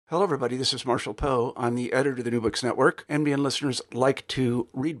Hello, everybody. This is Marshall Poe. I'm the editor of the New Books Network. NBN listeners like to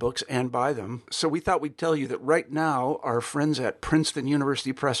read books and buy them. So we thought we'd tell you that right now, our friends at Princeton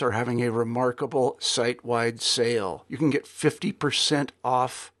University Press are having a remarkable site-wide sale. You can get 50%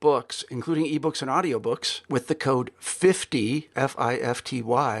 off books, including ebooks and audiobooks, with the code 50,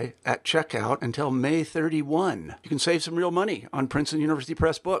 F-I-F-T-Y, at checkout until May 31. You can save some real money on Princeton University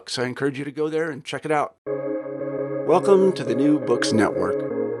Press books. I encourage you to go there and check it out. Welcome to the New Books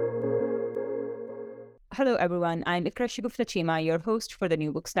Network. Hello, everyone. I'm Ibrahim, your host for the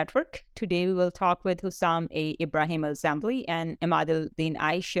New Books Network. Today, we will talk with Hosam Ibrahim Elzembely and Emad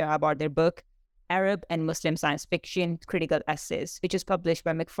Aysha about their book, Arab and Muslim Science Fiction Critical Essays, which is published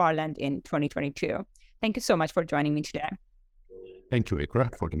by McFarland in 2022. Thank you so much for joining me today. Thank you,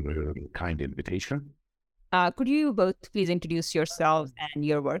 Ikra, for the kind invitation. Could you both please introduce yourselves and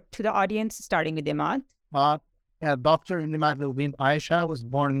your work to the audience, starting with Emad? Dr. Emad Aysha was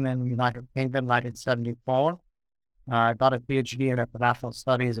born in the United Kingdom in 1974. Got a PhD in international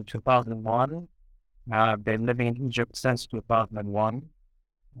studies in 2001. Been living in Egypt since 2001.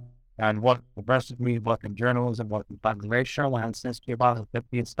 And worked progressively, worked in journalism, worked in translation. And since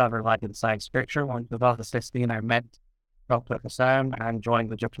 2015, started writing science fiction. In 2016, I met Dr. Hosam and joined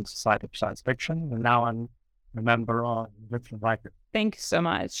the Egyptian Society of Science Fiction. And now I'm a member of the Egyptian Writer. Thank you so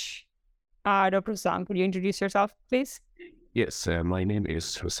much. Dr. Hosam, could you introduce yourself, please? Yes, my name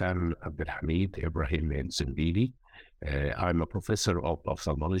is Hosam Abdelhamid Ibrahim Elzembely. I'm a professor of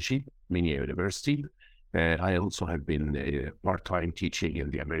ophthalmology, Minya University. I also have been part-time teaching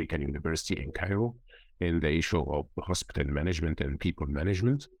in the American University in Cairo in the issue of hospital management and people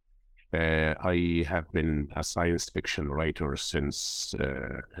management. I have been a science fiction writer since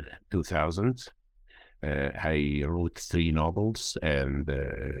 2000. I wrote 3 novels and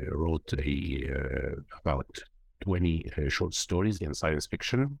wrote about 20 short stories in science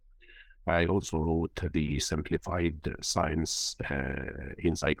fiction. I also wrote the simplified science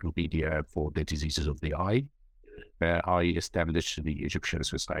encyclopedia for the diseases of the eye. I established the Egyptian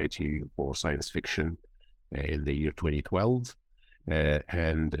Society for Science Fiction in the year 2012.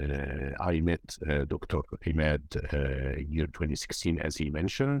 And I met Dr. Emad year 2016, as he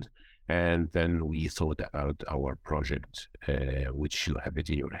mentioned. And then we thought about our project, which you have it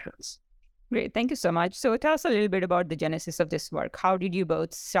in your hands. Great. Thank you so much. So tell us a little bit about the genesis of this work. How did you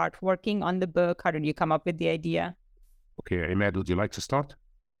both start working on the book? How did you come up with the idea? Okay, Emad, would you like to start?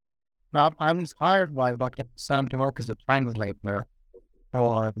 Well, I was hired by Dr. Hosam to work as a translator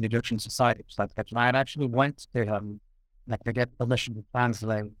for the Egyptian Society of Science Fiction. I had actually went to him to get permission to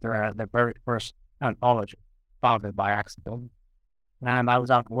translate the very first anthology, founded by accident. And I was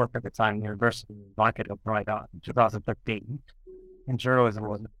out of work at the time in university, market of right out in 2013. And journalism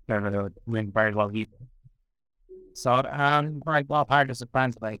wasn't doing very well either. So I'm very well hired as a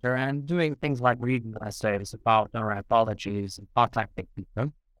translator and doing things like reading essays about our anthologies and contacting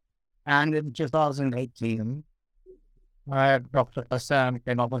people. And in 2018, Dr. Hosam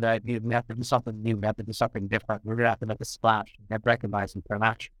came up with the idea we have to do something new, we have to do something different. We're going to have to make a splash and get recognized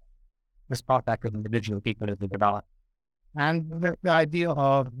internationally. This contact with individual people as they develop. And the idea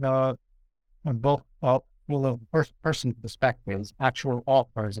of both first-person perspectives, actual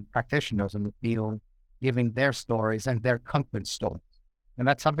authors and practitioners in the field giving their stories and their comfort stories. And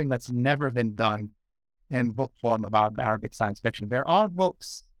that's something that's never been done in book form about Arabic science fiction. There are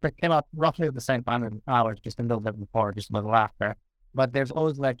books that came out roughly at the same time as ours, just a little bit before, just a little after. But there's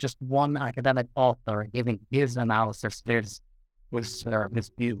always like just one academic author giving his analysis, his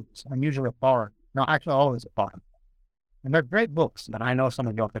views. I'm usually a foreign. No, actually always a foreign. And they're great books that I know some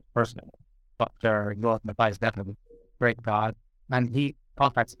of you have personally. Dr. Yoav Matai is definitely a great God. And he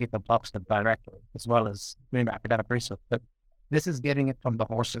contacts people, talks to them directly, as well as doing academic research. But this is getting it from the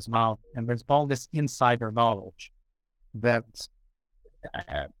horse's mouth. And there's all this insider knowledge that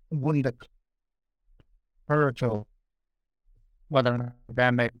wouldn't occur to whether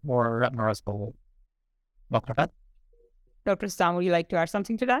academic or retinal. Dr. Sam, would you like to add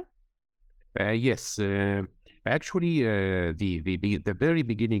something to that? Yes. Actually, the very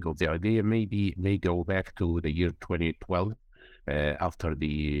beginning of the idea may go back to the year 2012, after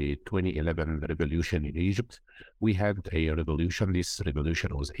the 2011 revolution in Egypt. We had a revolution. This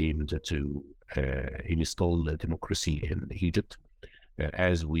revolution was aimed to install democracy in Egypt,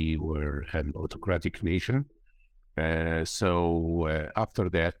 as we were an autocratic nation. So after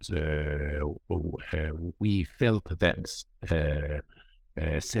that, we felt that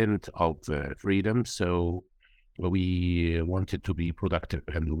sense of freedom. So we wanted to be productive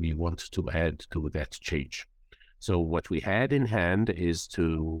and we want to add to that change. So what we had in hand is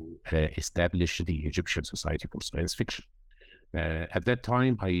to establish the Egyptian Society for Science Fiction. At that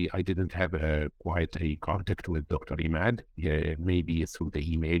time, I didn't have quite a contact with Dr. Emad, maybe through the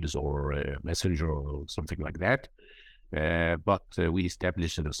emails or messenger or something like that. But we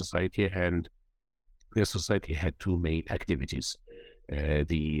established the society, and the society had two main activities.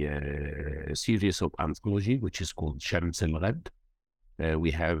 The series of anthology, which is called Shams al-Ghad.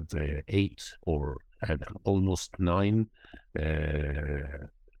 We have 8 or almost 9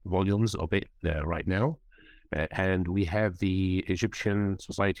 volumes of it right now. And we have the Egyptian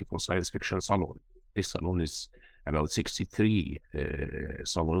Society for Science Fiction Salon. This salon is about 63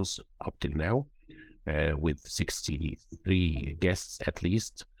 salons up till now, with 63 guests at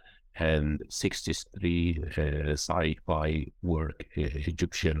least, and 63 sci-fi work,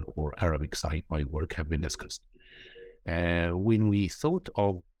 Egyptian or Arabic sci-fi work have been discussed. When we thought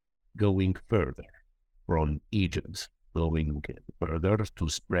of going further from Egypt, going further to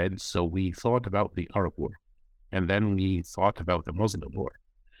spread, so we thought about the Arab world. And then we thought about the Muslim world.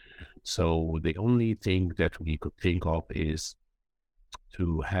 So the only thing that we could think of is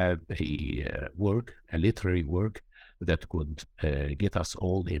to have a literary work that could get us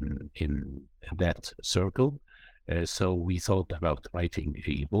all in that circle. So we thought about writing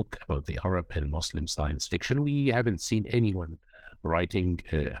a book about the Arab and Muslim science fiction. We haven't seen anyone writing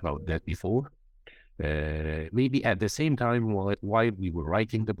about that before. Maybe at the same time, while we were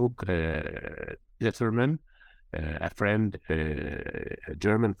writing the book, Letterman, a friend, a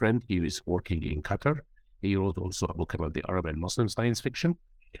German friend, he was working in Qatar. He wrote also a book about the Arab and Muslim science fiction.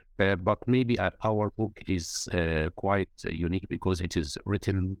 But maybe our book is quite unique because it is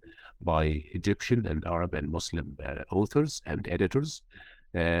written by Egyptian and Arab and Muslim authors and editors.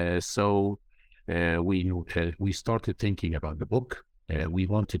 So we started thinking about the book. We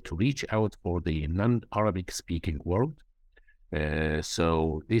wanted to reach out for the non-Arabic speaking world.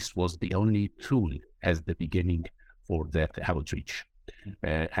 So this was the only tool as the beginning for that outreach.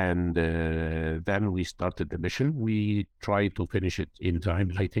 And then we started the mission. We tried to finish it in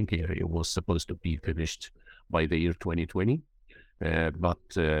time. I think it was supposed to be finished by the year 2020. But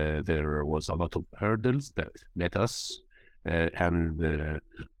there was a lot of hurdles that met us. And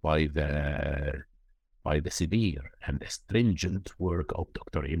by the severe and stringent work of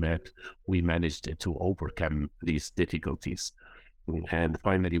Dr. Emad, we managed to overcome these difficulties. And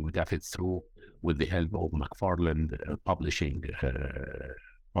finally, we got it through with the help of McFarland publishing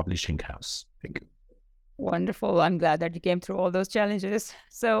house. Thank you. Wonderful. I'm glad that you came through all those challenges.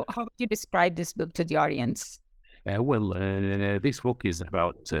 So how would you describe this book to the audience? This book is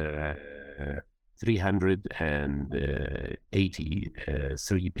about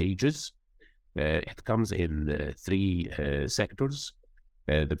 383 pages. It comes in 3 sectors.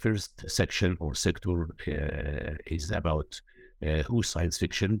 The first section or sector is about whose science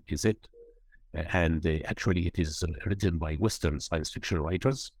fiction is it? And actually it is written by Western science fiction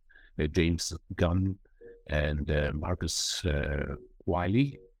writers, James Gunn and Marcus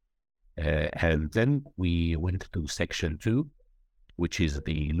Wiley. And then we went to section 2, which is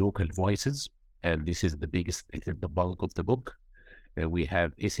the local voices. And this is the bulk of the book. We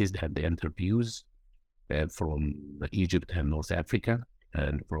have essays and interviews from Egypt and North Africa,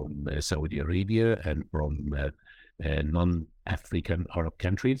 and from Saudi Arabia, and from non-African Arab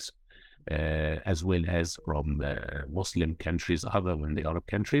countries, as well as from Muslim countries other than the Arab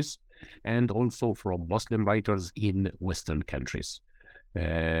countries, and also from Muslim writers in Western countries.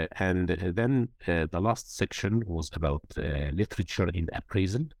 And then the last section was about literature in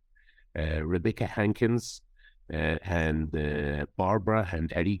appraisal. Rebecca Hankins and Barbara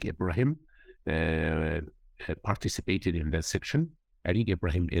and Arik Ibrahim participated in that section. Arik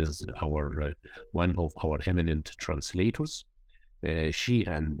Ibrahim is one of our eminent translators. She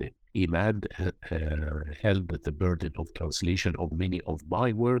and Emad held the burden of translation of many of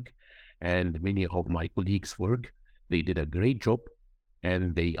my work and many of my colleagues' work. They did a great job,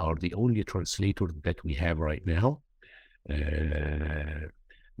 and they are the only translator that we have right now.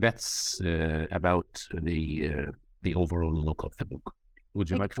 That's about the overall look of the book. Would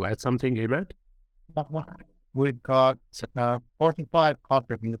you like to add something, Emad? We've got 45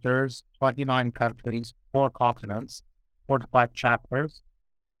 contributors, 29 countries, 4 continents, 45 chapters,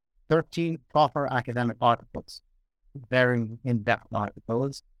 13 proper academic articles, very in-depth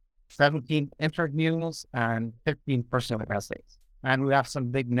articles, 17 interviews, and 15 personal essays. And we have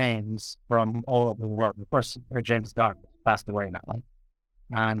some big names from all over the world. Of course, James Gunn passed away now.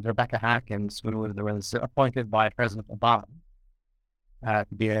 And Rebecca Hankins, who was appointed by President Obama to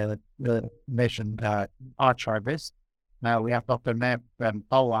be the nation archivist. Now we have Dr. Neb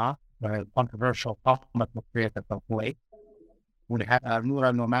Pawa, a controversial comic book creator from Kuwait. We have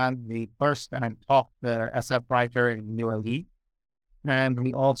Noura Noman, the first and top SF writer in UAE. And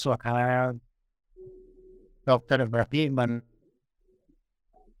we also have Dr. Ibrahim and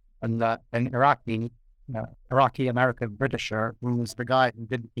an Iraqi American Britisher, who was the guy who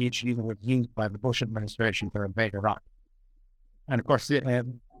did the PhD that was used by the Bush administration to invade Iraq. And of course,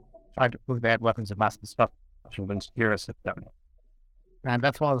 tried to prove they had weapons of mass destruction when securists at them. And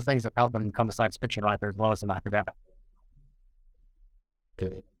that's one of the things that helped them become a science fiction writer as well as an academic.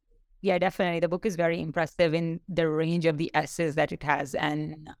 Yeah, definitely. The book is very impressive in the range of the essays that it has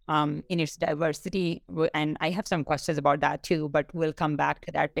and in its diversity. And I have some questions about that too, but we'll come back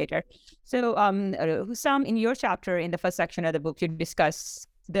to that later. So, Hosam, in your chapter, in the first section of the book, you discuss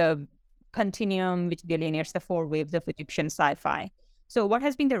the continuum which delineates the 4 waves of Egyptian sci-fi. So what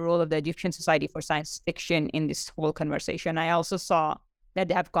has been the role of the Egyptian Society for Science Fiction in this whole conversation? I also saw that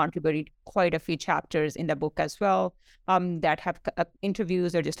they have contributed quite a few chapters in the book as well, that have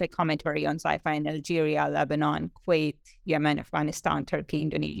interviews or just like commentary on sci-fi in Algeria, Lebanon, Kuwait, Yemen, Afghanistan, Turkey,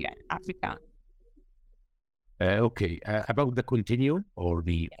 Indonesia, and Africa. About the continuum or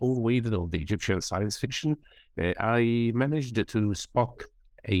the 4 waves of the Egyptian science fiction, I managed to spot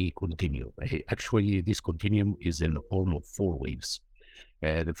a continuum. Actually, this continuum is in the form of 4 waves.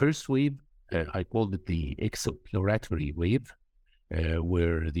 The first wave, I called it the exploratory wave,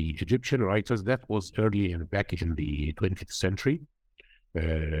 where the Egyptian writers, that was back in the 20th century,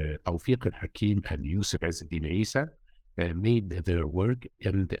 Tawfiq al-Hakim and Yusuf Izzeddin Aysha made their work.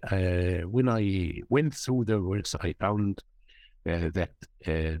 And when I went through their works, I found that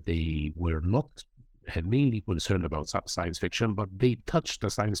they were not mainly concerned about science fiction, but they touched the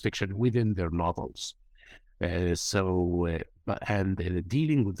science fiction within their novels. Dealing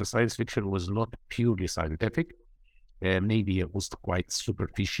with the science fiction was not purely scientific. Maybe it was quite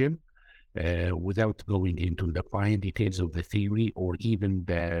superficial, without going into the fine details of the theory or even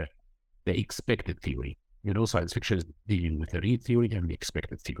the expected theory. You know, science fiction is dealing with the real theory and the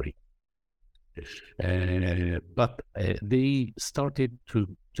expected theory. But they started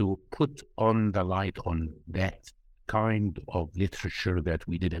to put on the light on that kind of literature that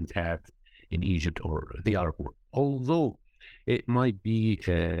we didn't have in Egypt or the Arab world. Although it might be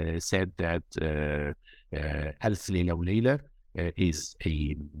said that Alf Layla wa Layla is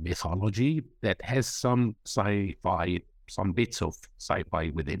a mythology that has some sci-fi, some bits of sci-fi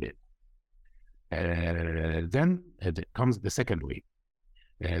within it. Then comes the second wave.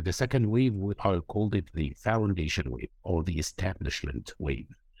 The second wave, I called it the foundation wave or the establishment wave.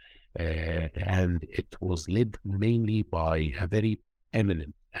 And it was led mainly by a very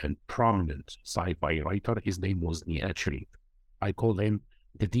eminent and prominent sci-fi writer. His name was Nihat Sharif. I call him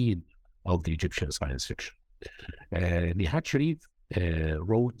the dean of the Egyptian science fiction. Nihat Sharif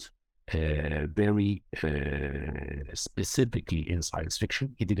wrote very specifically in science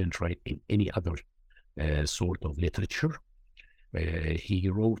fiction. He didn't write in any other sort of literature. He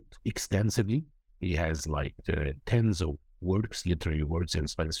wrote extensively. He has like tens of works, literary works in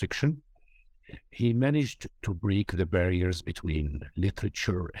science fiction. He managed to break the barriers between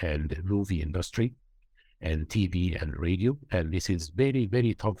literature and movie industry and TV and radio. And this is very,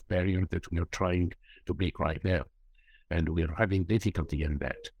 very tough barrier that we are trying to break right now. And we are having difficulty in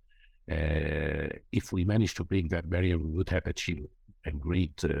that. If we manage to break that barrier, we would have achieved a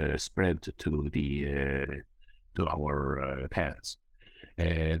great spread to our paths.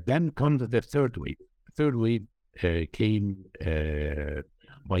 Then comes the third wave. The third wave came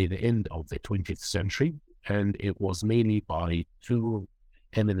by the end of the 20th century, and it was mainly by 2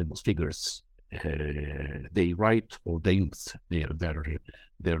 eminent figures. They write for the youth.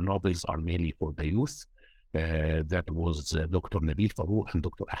 Their novels are mainly for the youth. That was Dr. Nabil Farouk and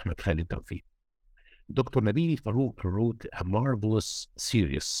Dr. Ahmed Khalid Tawfiq. Dr. Nabil Farouk wrote a marvelous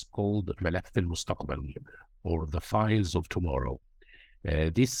series called Malaf al-Mustaqbal, or The Files of Tomorrow.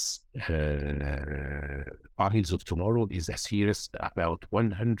 This Files of Tomorrow is a series about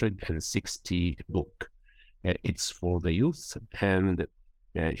 160 books. It's for the youth, and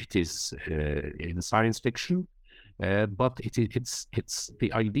it is in science fiction, but it's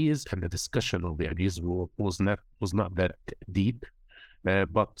the ideas and the discussion of the ideas was not that deep,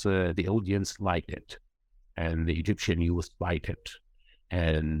 but the audience liked it, and the Egyptian youth liked it,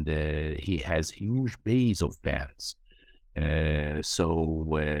 and he has huge base of fans. So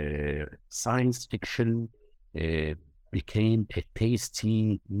science fiction became a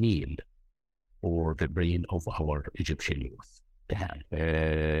tasty meal for the brain of our Egyptian youth.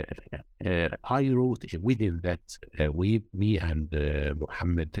 I wrote within that wave, me and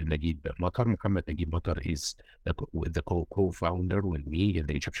Mohammed Naguib Matar. Mohammed Naguib Matar is the co-founder with me in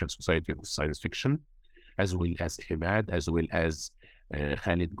the Egyptian Society of Science Fiction, as well as Emad, as well as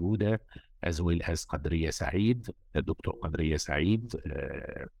Khalid Gouda, as well as Qadriya Saeed, Dr. Qadriya Saeed.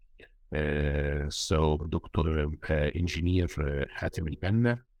 So Dr. Engineer Hatem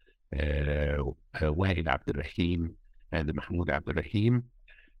Al-Banna, Wael Abdurrahim, and Mahmoud Abdurrahim.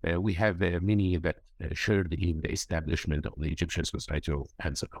 We have many that shared in the establishment of the Egyptian Society of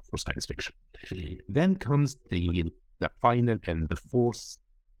Answer for Science Fiction. Then comes the final and the fourth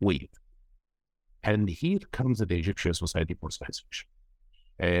wave. And here comes the Egyptian Society for Science Fiction.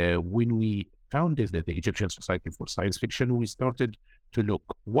 When we founded the Egyptian Society for Science Fiction, we started to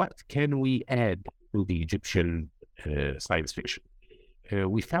look, what can we add to the Egyptian science fiction?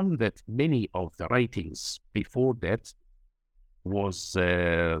 We found that many of the writings before that was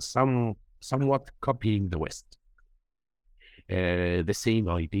somewhat copying the West. The same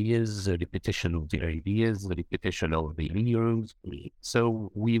ideas, repetition of the ideas, repetition of the heroes.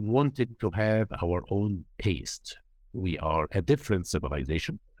 So we wanted to have our own taste. We are a different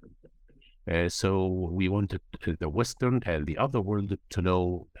civilization. So we wanted the Western and the other world to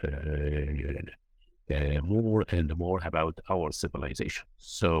know more and more about our civilization.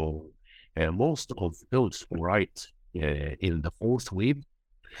 So most of those who write in the fourth wave,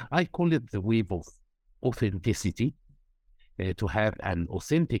 I call it the wave of authenticity, to have an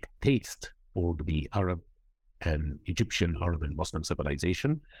authentic taste for the Arab and Egyptian, Arab and Muslim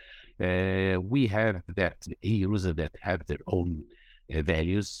civilization. We have that heroes that have their own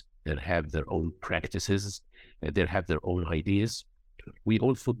values, that have their own practices, that have their own ideas. We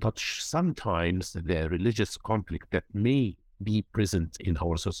also touch sometimes the religious conflict that may be present in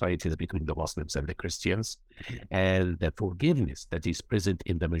our societies between the Muslims and the Christians, and the forgiveness that is present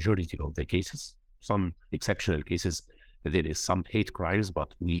in the majority of the cases. Some exceptional cases, there is some hate crimes,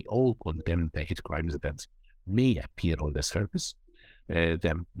 but we all condemn the hate crimes that may appear on the surface.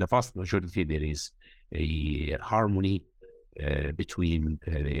 The vast majority, there is a harmony between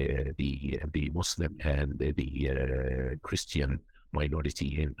the Muslim and the Christian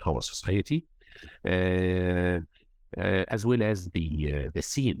minority in our society, as well as the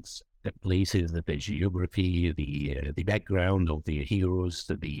scenes, the places, the geography, the background of the heroes,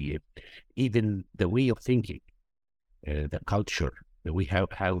 even the way of thinking, the culture, the way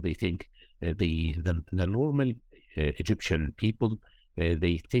how they think. The normal Egyptian people,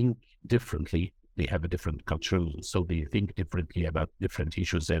 they think differently. They have a different culture, so they think differently about different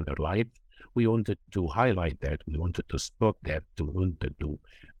issues in their life. We wanted to highlight that. We wanted to spot that. We wanted to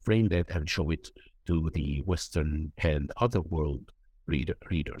frame that and show it to the Western and other world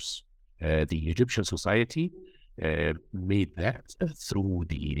readers. The Egyptian society made that through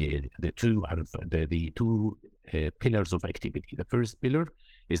the two pillars of activity. The first pillar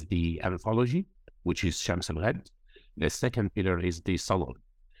is the anthology, which is Shams al-Ghad. The second pillar is the Salon.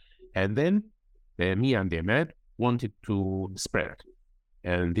 And then me and Emad wanted to spread.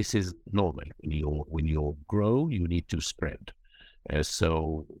 And this is normal. When you grow, you need to spread.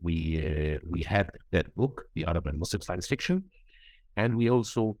 So we had that book, The Arab and Muslim Science Fiction, and we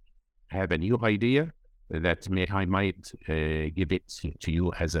also have a new idea that I might give it to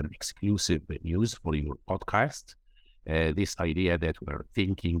you as an exclusive news for your podcast. This idea that we're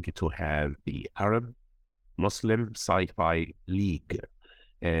thinking to have the Arab Muslim Sci-Fi League,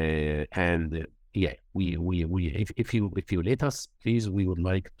 and yeah, if you let us, please, we would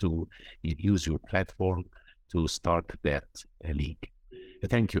like to use your platform to start that league.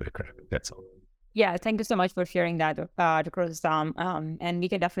 Thank you, Ikram. That's all. Yeah, thank you so much for sharing that, Dr. Hosam. And we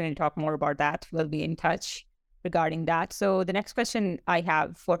can definitely talk more about that. We'll be in touch regarding that. So the next question I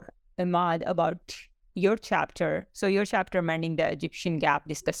have for Emad about your chapter. So your chapter, Mending the Egyptian Gap,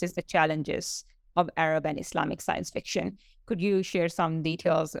 discusses the challenges of Arab and Islamic science fiction. Could you share some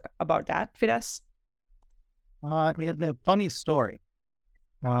details about that with us? The funny story.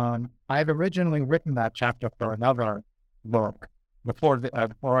 I've originally written that chapter for another book before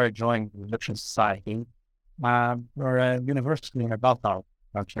I joined the Egyptian Society for a university in Baltar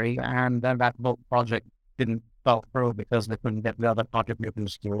country, and then that book project didn't fall through because they couldn't get the other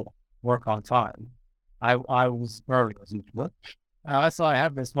contributors to work on time. I was early as usual. So I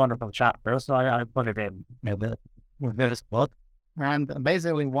have this wonderful chapter, so I put it in with this book. And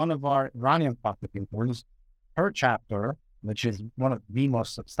basically one of our Iranian contributors, her chapter, which is one of the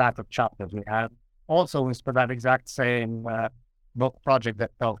most substantive chapters we have, also is for that exact same book project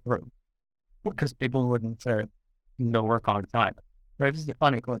that fell through because people wouldn't work on time. But this is a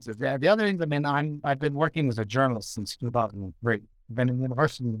funny coincidence. The other thing, I've been working as a journalist since 2003. I've been in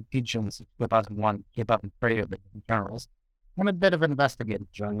university teaching since 2001, 2003 as a journalist. I'm a bit of an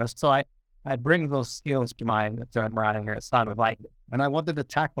investigative journalist, so I bring those skills to my writing here at Sound of Light. And I wanted to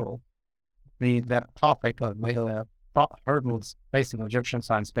tackle that topic of hurdles facing Egyptian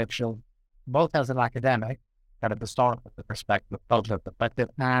science fiction both as an academic, kind of historical perspective, cultural perspective,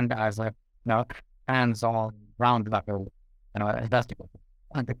 and as a hands-on ground level, investigator.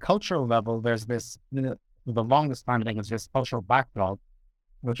 At the cultural level, there's this, the longest time thing is this cultural backlog,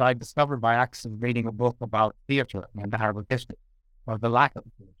 which I discovered by accident reading a book about theatre and the Arabic history, or the lack of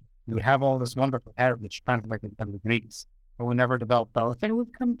theatre. You would have all this wonderful heritage translated from the Greeks, but we never developed those. And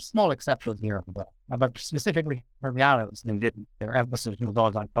would come small exceptions here and there. But specifically for the Arabs, they didn't. Their emphasis was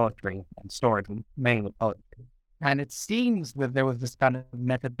always on poetry and story, mainly poetry. And it seems that there was this kind of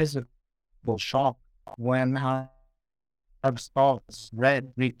metaphysical shock when Arab scholars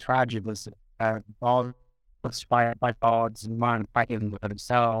read Greek tragedies, all inspired by gods and man fighting with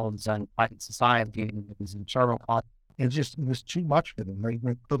themselves and fighting society and these internal conflicts. It was too much for them.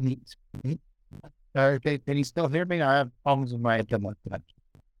 They couldn't eat. Can you still hear me? I have problems with my internet connection.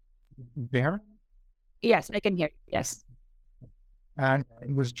 There? Yes, I can hear you. Yes. And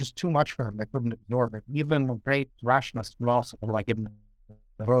it was just too much for them. They couldn't absorb it. Even a great rationalist philosopher like Ibn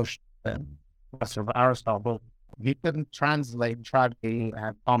Rushd, Professor Aristotle, he couldn't translate tragedy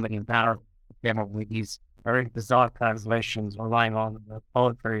and comedy and Arabic with these very bizarre translations relying on the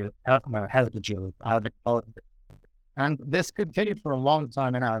poetry of heritage of Arabic poetry. And this continued for a long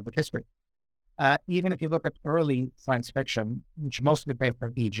time in Arabic history. Even if you look at early science fiction, which mostly came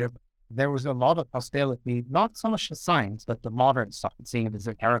from Egypt, there was a lot of hostility, not so much to science, but to modern science, seeing it as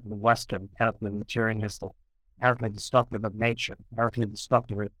inherently Western, inherently materialistic, inherently destructive of nature, inherently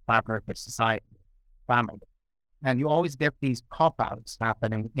destructive of fabric of society, family. And you always get these cop-outs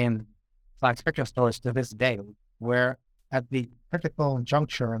happening in science fiction stories to this day, where at the critical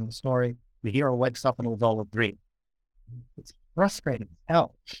juncture in the story, the hero wakes up and it was all a dream. It's frustrating as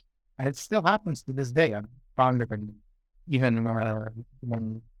hell. And it still happens to this day. I found it even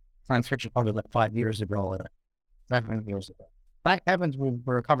when science fiction probably like 5 years ago or 7 years ago. Thank heavens we're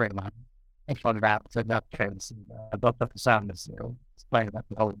recovering that. Thanks for that. So that trends. I built up the sound is explaining that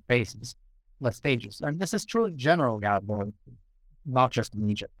the whole basis, less stages. And this is truly general, not just in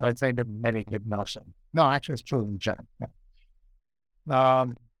Egypt. I'd say that many good notion. No, actually it's true in general.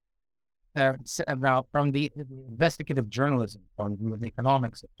 Now, from the investigative journalism, from the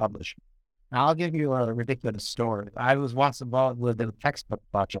economics of publishing, now I'll give you a ridiculous story. I was once involved with a textbook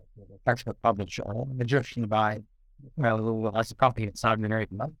project, with a textbook publisher, an Egyptian guy, who has a company in Saudi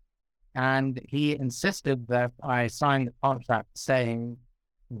Arabia, and he insisted that I sign the contract saying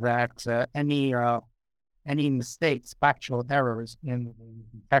that any mistakes, factual errors in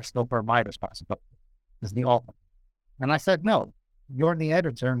the textbook are my responsibility as the author. And I said, no. You're the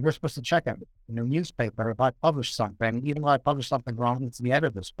editor, and we're supposed to check it. In a newspaper, if I publish something, even though I publish something wrong, it's the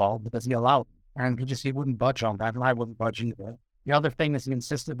editor's fault because he allowed it. And he wouldn't budge on that, and I wouldn't budge either. The other thing is he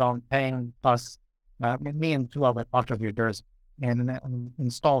insisted on paying us, me and two other contributors, in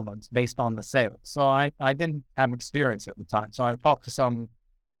installments based on the sale. So I didn't have experience at the time. So I talked to some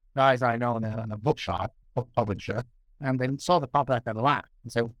guys I know in a bookshop, book publisher, and they saw the contract and laughed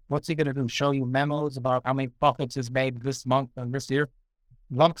and said, what's he going to do? Show you memos about how many profits he's made this month and this year?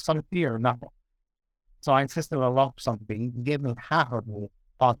 Lump sum fee or nothing. So I insisted on a lump sum fee. He gave me half of the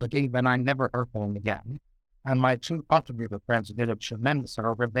profit, and I never heard from him again. And my two contributor friends did a tremendous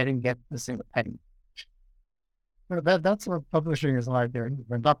service. They didn't get a single penny. So that's what publishing is like there.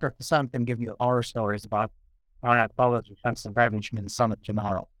 When Dr. Hosam can give you horror stories about our anthology, Defensive Management Summit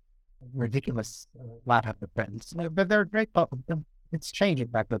tomorrow. Ridiculous laugh at the friends, but they're great. It's changing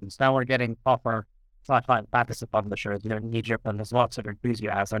back then. Now we're getting proper sci-fi and fantasy publishers here in Egypt, and there's lots of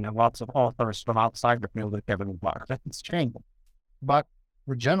enthusiasm and lots of authors from outside the field that get involved. It's changing. But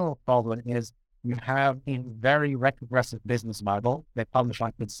the general problem is you have a very retrogressive business model. They publish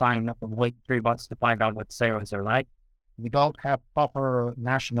like would sign up and wait 3 months to find out what sales are like. We don't have proper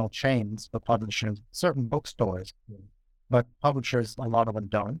national chains for publishers, certain bookstores, but publishers, a lot of them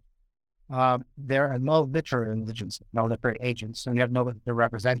don't. There are no literary agents, no literary agents, and you have no one to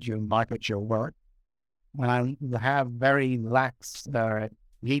represent you and market your work. You have very lax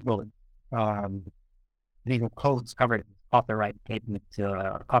legal codes covering copyright, patent,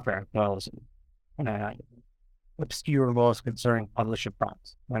 copyright laws, obscure laws concerning publishing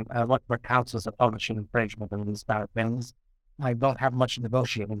products. And what counts as a publishing infringement and these kind of things, I don't have much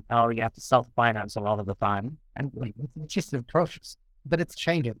negotiating power. You have to self-finance a lot of the time, and it's just atrocious. But it's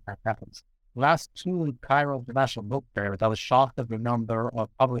changing. That happens. Last two Cairo International Book Fairs, I was shocked at the number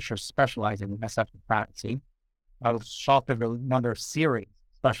of publishers specializing in SF and fantasy. I was shocked at the number of series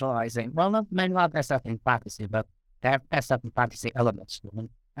specializing, maybe not SF and fantasy, but they have SF and fantasy elements to them.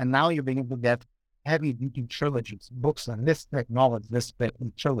 And now you're being able to get heavy-duty trilogies, books on this technology, this bit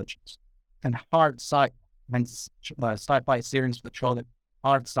in trilogies, and hard sci-fi, and sci-fi series for children,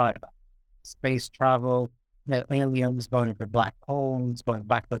 hard sci-fi. space travel, aliens going for black holes, going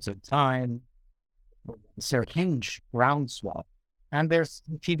backwards in time. It's a huge groundswell. And there's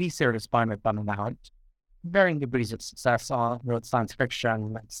TV series finally coming out, varying degrees of success on science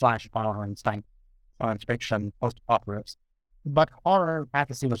fiction / horror and science fiction post-apocalypse. But horror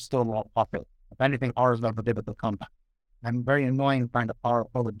fantasy was still more popular. If anything, horror is never biblical comeback. I'm very annoying kind of horror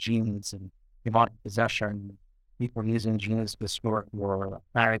full of genes and demonic possession, people using genes to store or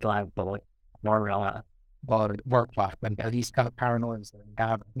married life, or work life, and these kind of paranoids that we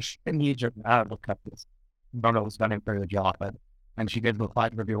have in Egypt. Look at this. Brother was done a very good job, and she did look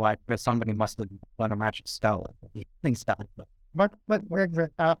like review like because somebody must have done a magic spell. Things like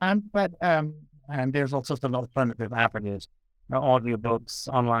that. And there's also some alternative avenues, audiobooks,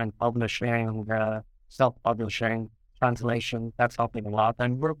 online publishing, self-publishing, translation. That's helping a lot,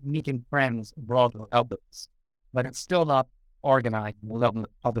 and we're meeting friends abroad who help us. But it's still not organized with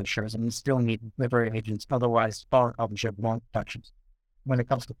publishers, and you still need literary agents. Otherwise, foreign publishers won't touch us when it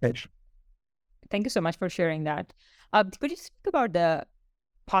comes to fiction. Thank you so much for sharing that. Could you speak about the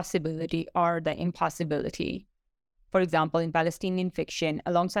possibility or the impossibility, for example, in Palestinian fiction,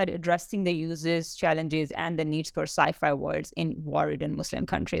 alongside addressing the uses, challenges, and the needs for sci-fi worlds in war-ridden Muslim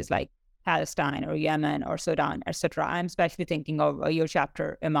countries like Palestine or Yemen or Sudan, etc.? I'm especially thinking of your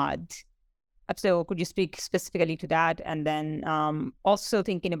chapter, Emad. So could you speak specifically to that? And then also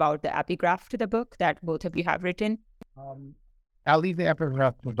thinking about the epigraph to the book that both of you have written. I'll leave the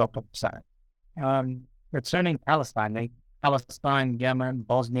epigraph to Dr. Hosam. Concerning Palestine, Yemen,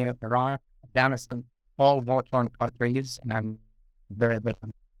 Bosnia, Iraq, Afghanistan, all war-torn countries, and the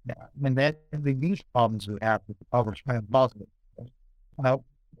huge problems we have with the publishing Bosnia.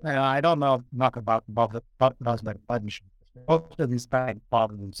 I don't know much about Bosnia publishing. Most of these kind of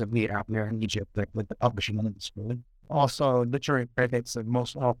problems that we have here in Egypt with the publishing industry. Also, literary critics and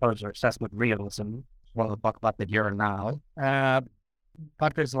most authors are obsessed with realism. We'll talk about that here and now.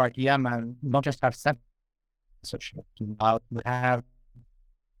 Countries like Yemen don't just have censorship. We have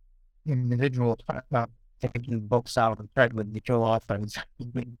individuals taking books out and threatening to kill authors.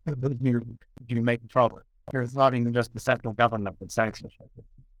 You make trouble. There's not even just the central government with censorship.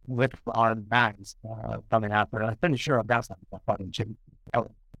 With our bags coming out there. I'm pretty sure that's not what fucking Jim.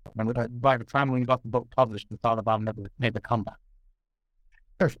 By the time we got the book published, we thought about maybe comeback.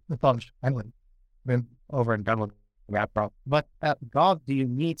 The published anyway, been over and done with that problem. But God, do you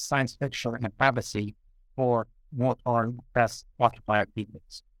need science fiction and fantasy for what are best occupied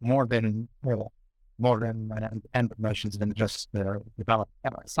peoples more than independent nations than just developed?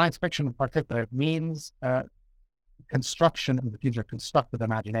 Science fiction in particular means construction in the future, constructive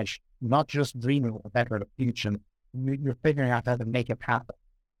imagination, not just dreaming of a better future. You're figuring out how to make it happen.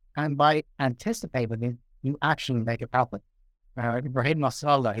 And by anticipating it, you actually make it happen. Ibrahim,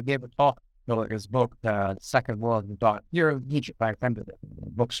 he gave a talk in his book, The Second World War, here in Egypt. I remember the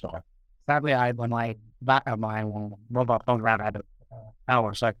bookstore. Sadly, when I back of my mobile phone ran out of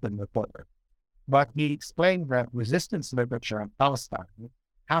hours, so I couldn't report it. But he explained that resistance literature in Palestine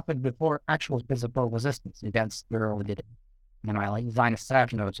happened before actual physical resistance against the early days. Like Zionist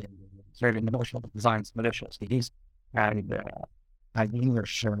notes, certain emotional designs, militias, these, and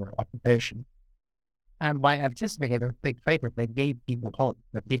English occupation. And by anticipating their big favorite, they gave people hope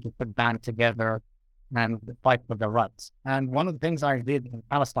that people could band together and fight for their rights. And one of the things I did in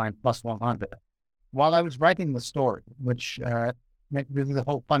Palestine Plus 100, while I was writing the story, which this is a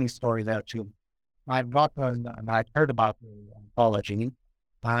whole funny story there too. I got and I heard about the anthology.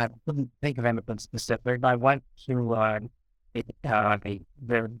 I couldn't think of anything specific. I went to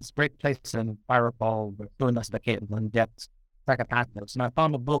this great place in Firepol, doing investigating and get second hand notes. And I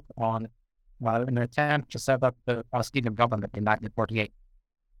found a book on an attempt to set up the Palestinian government in 1948,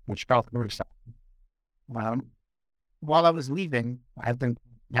 which fell through. While I was leaving, I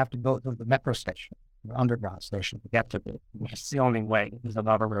have to go to the metro station, the underground station to get to it. It's the only way. There's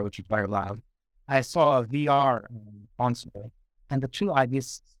another road which is very loud. I saw a VR console, and the two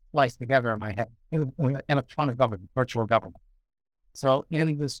ideas spliced together in my head. Electronic government, virtual government. So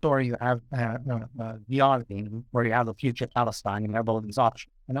in the story, you have VR theme where you have the future Palestine and you have all these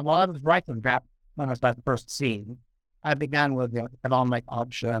options. And then while I was writing that, when I was at the first scene, I began with the economic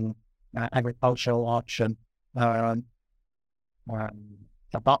option, agricultural option. Then I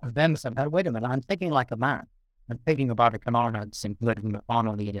said, wait a minute, I'm thinking like a man. I'm thinking about economics and political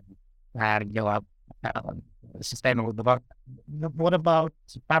economy and sustainable development. What about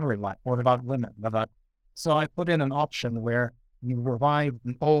family life? What about women? So I put in an option where you revive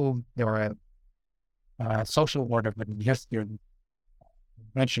the old social order, but just your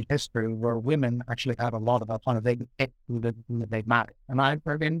ancient history where women actually had a lot of autonomy. They could pick who they marry. And I've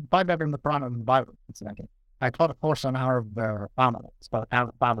been in the Quran and the Bible, incidentally. I taught a course on Arab family. It's called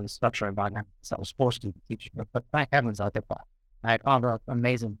Arab family structure and dynamics. So I was forced to teach it, but thank heavens I did that. I found out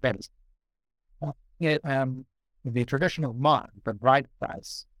amazing things. The traditional mod, the bride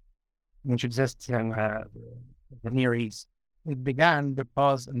price, which exists in the Near East, it began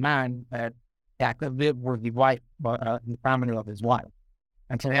because a man had to live with the wife, the family of his wife,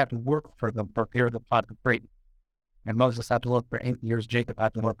 and so he had to work for them for a period of time for free. And Moses had to work for 8 years, Jacob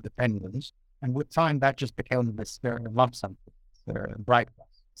had to work for 10 years. And with time, that just became this lump sum, bride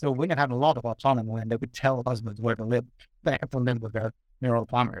price. So women had a lot of autonomy and they would tell husbands where to live. They have to live with their own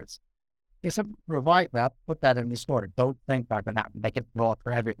families. They said, provide that, put that in the story. Don't think back on that. Make it raw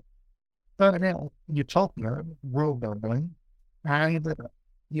for everything. So utopia, world building, and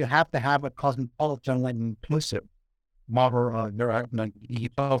you have to have a cosmopolitan and inclusive model of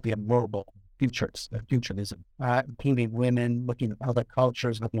utopian world futurism, including women, looking at other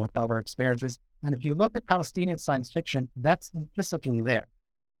cultures, looking at other experiences. And if you look at Palestinian science fiction, that's implicitly there.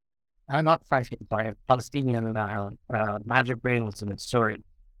 Not science fiction, sorry, Palestinian magic rails and its story.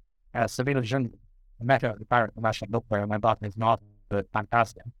 Sabina Jun, Meta, the pirate, the national book where my daughter is not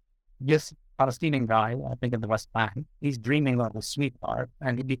fantastic. This Palestinian guy, I think in the West Bank, he's dreaming of a sweetheart,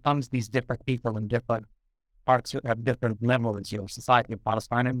 and he becomes these different people in different parts at different levels of society in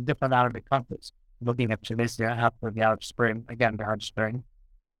Palestine and different Arabic countries. Looking at Tunisia after the Arab Spring, again, the Arab Spring,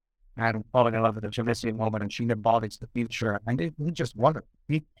 and falling in love with the Tunisian woman, and she embodies the future. And he just wondered.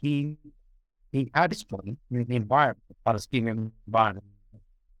 He had his point in the environment, the Palestinian environment,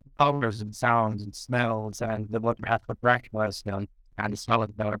 colors and sounds and smells, and what we had for breakfast, and the smell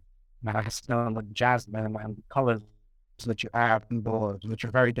of the smell of jasmine and the colors that you have indoors, which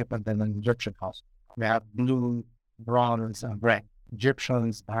are very different than an Egyptian house. We have blue, bronze, and gray.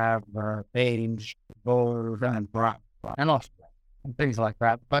 Egyptians have beige, gold, and brown, and also and things like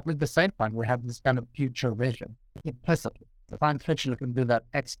that. But at the same time, we have this kind of future vision implicitly. The science fiction can do that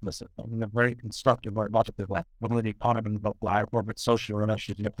explicitly in a very constructive or logical way. What would the economy look like? What would social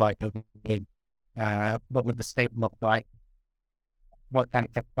relations look like? What would the state look like? What kind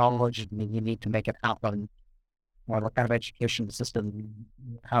of technology do you need to make it happen? Or what kind of education system?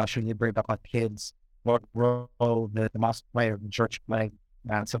 How should you bring up our kids? What role the mosque play or the church play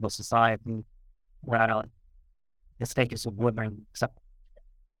and civil society? Well, the status of women, except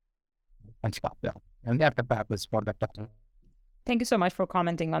and stop there. And after that was what that. Thank you so much for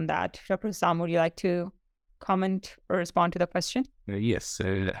commenting on that. Dr. Hosam, would you like to comment or respond to the question? Yes,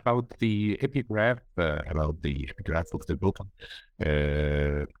 about the epigraph of the book.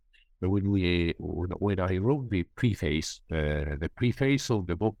 When I wrote the preface of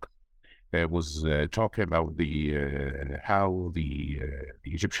the book was talking about how the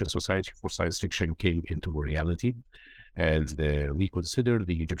Egyptian Society for Science Fiction came into reality, and we consider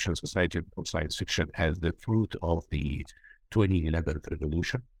the Egyptian Society for Science Fiction as the fruit of the 2011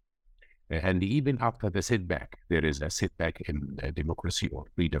 revolution. And even after the setback, there is a setback in democracy or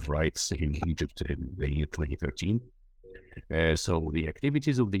freedom of rights in Egypt in the year 2013. So the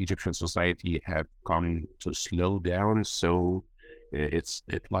activities of the Egyptian society have come to slow down. So it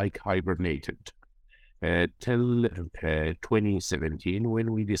like hibernated till 2017,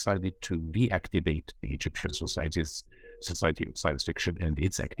 when we decided to reactivate the Egyptian Society of Science Fiction and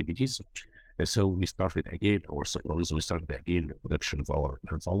its activities. So we started again, the production of our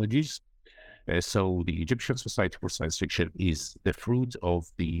anthologies. So the Egyptian Society for Science Fiction is the fruit of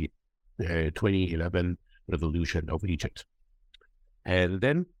the 2011 revolution of Egypt. And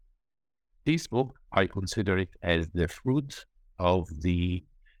then this book, I consider it as the fruit of the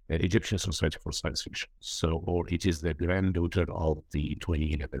Egyptian Society for Science Fiction. Or it is the granddaughter of the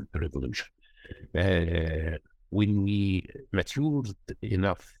 2011 revolution. When we matured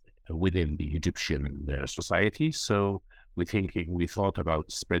enough within the Egyptian society, so we thought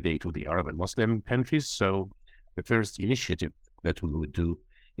about spreading to the Arab and Muslim countries. So the first initiative that we would do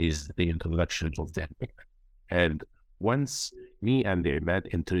is the introduction of that book. And once me and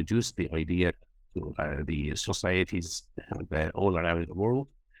Emad introduced the idea to the societies all around the world,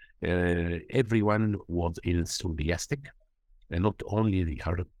 everyone was enthusiastic, and not only the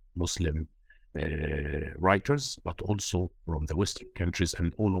Arab Muslim writers, but also from the Western countries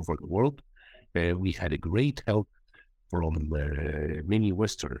and all over the world. We had a great help from many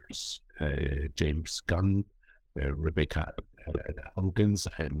Westerners, James Gunn, Rebecca Hawkins,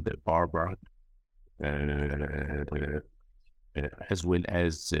 and Barbara, as well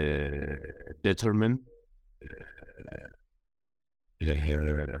as Detterman,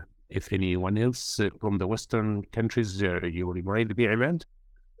 if anyone else from the Western countries, you remind me, Emad?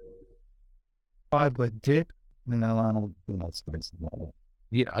 I would do.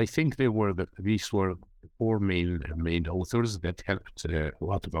 Yeah, I think these were the four main authors that helped a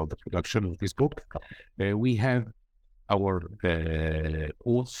lot about the production of this book. We have our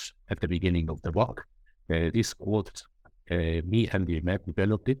quotes at the beginning of the book. This quote, me and Emad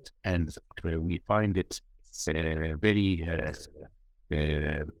developed it, and we find it very,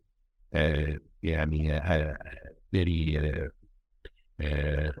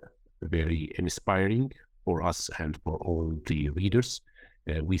 very inspiring for us and for all the readers.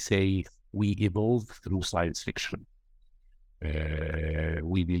 We say we evolve through science fiction.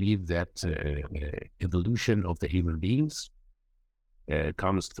 We believe that evolution of the human beings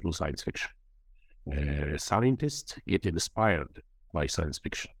comes through science fiction. Scientists get inspired by science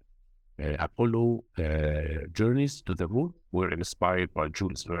fiction. Apollo journeys to the moon were inspired by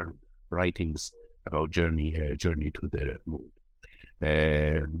Jules Verne writings about journey to the moon.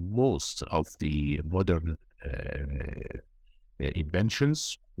 Most of the modern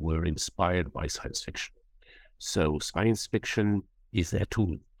inventions were inspired by science fiction. So science fiction is a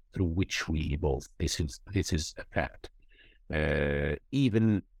tool through which we evolve. This is a fact.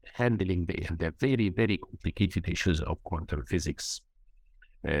 Even handling the very, very complicated issues of quantum physics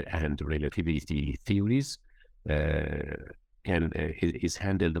and relativity theories is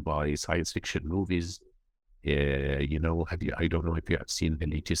handled by science fiction movies. I don't know if you have seen the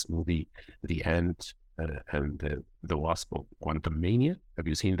latest movie, The Ant and the Wasp of Quantum Mania. Have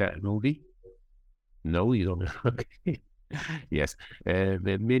you seen that movie? No, you don't. Okay. Yes,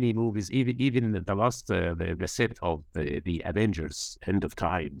 many movies, even the last, the set of the Avengers, End of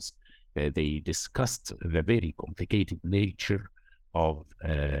Times, they discussed the very complicated nature of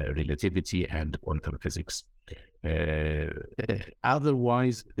relativity and quantum physics.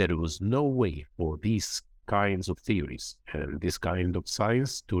 Otherwise, there was no way for these kinds of theories and this kind of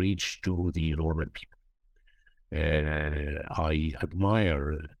science to reach to the normal people. I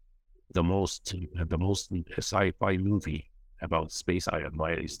admire the most sci-fi movie about space I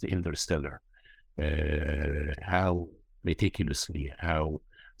admire is the Interstellar. How meticulously, how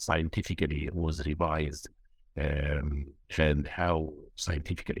scientifically it was revised, and how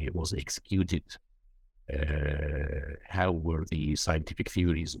scientifically it was executed. How were the scientific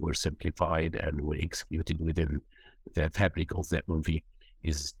theories were simplified and were executed within the fabric of that movie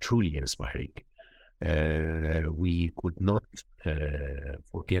is truly inspiring. We could not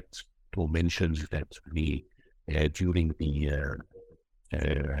forget to mention that during the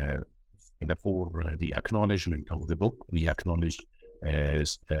acknowledgement of the book, we acknowledged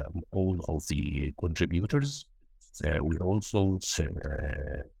all of the contributors. We also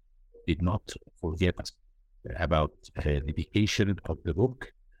did not forget about dedication of the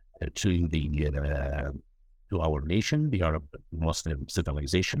book to our nation, the Arab Muslim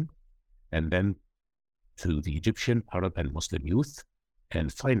civilization, and then to the Egyptian, Arab, and Muslim youth,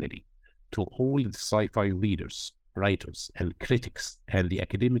 and finally to all the sci-fi readers, writers, and critics, and the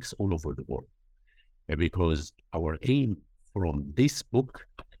academics all over the world. Because our aim from this book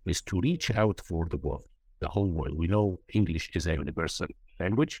is to reach out for the world, the whole world. We know English is a universal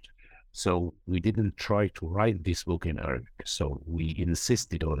language, so we didn't try to write this book in Arabic. So we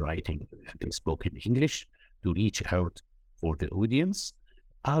insisted on writing this book in English to reach out for the audience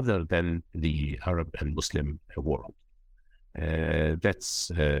other than the Arab and Muslim world.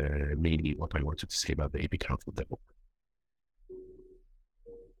 That's mainly what I wanted to say about the background of the book.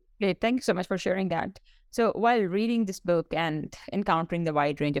 Great. Thank you so much for sharing that. So while reading this book and encountering the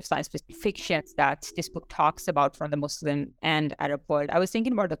wide range of science fictions that this book talks about from the Muslim and Arab world, I was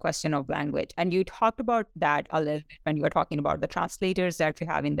thinking about the question of language. And you talked about that a little bit when you were talking about the translators that you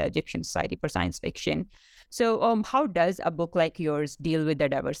have in the Egyptian Society for Science Fiction. So how does a book like yours deal with the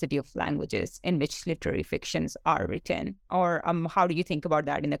diversity of languages in which literary fictions are written? Or how do you think about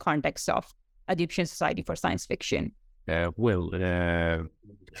that in the context of Egyptian Society for Science Fiction?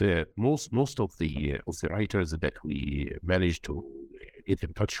 Most of the writers that we managed to get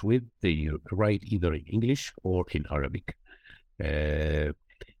in touch with, they write either in English or in Arabic.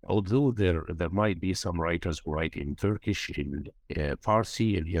 Although there might be some writers who write in Turkish, in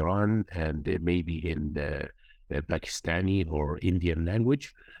Farsi, in Iran, and maybe in the Pakistani or Indian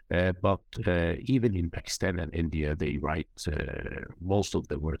language. But even in Pakistan and India, they write most of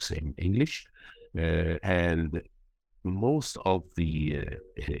the works in English. And most of the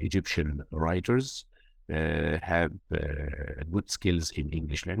Egyptian writers have good skills in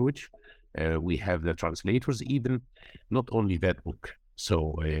English language. We have the translators, even not only that book.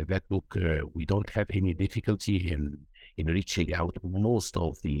 So that book, we don't have any difficulty in reaching out to most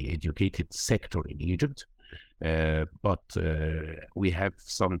of the educated sector in Egypt. But we have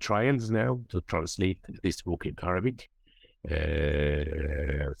some trials now to translate this book in Arabic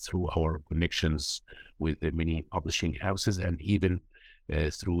through our connections with the many publishing houses, and even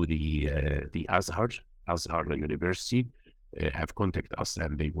through the Azhar University have contacted us,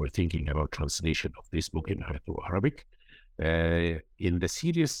 and they were thinking about translation of this book into Arabic. In the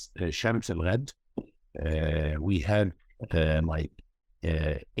series Shams al-Ghad, we had like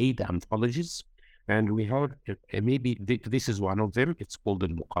 8 anthologies, and we have maybe this is one of them. It's called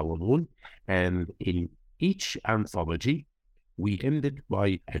Al-Muqawwamun, and in each anthology, we ended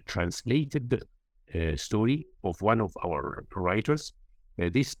by a translated story of one of our writers.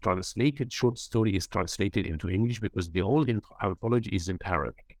 This translated short story is translated into English because the whole anthology is in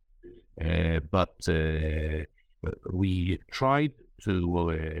Arabic. But we tried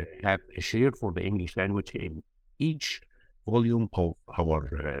to have a share for the English language in each volume of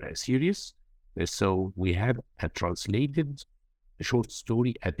our series. So we have a translated short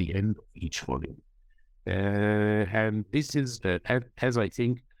story at the end of each volume. And this is, as I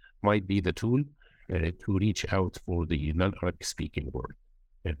think, might be the tool to reach out for the non-Arabic speaking world.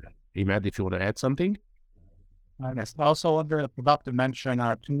 Emad, if you want to add something? Yes. Also, under productive mention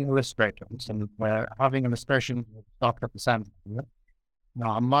are 2 illustrators, and we're having an illustration with Dr. Hosam.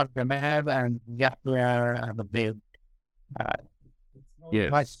 Emad and Yahya and the Bib.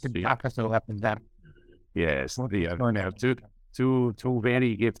 Yes. Nice to happen them. Yes, they are two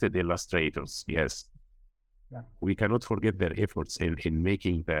very gifted illustrators. Yes. Yeah. We cannot forget their efforts in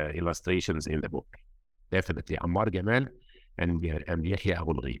making the illustrations in the book. Definitely. Ammar Gamal and Yahya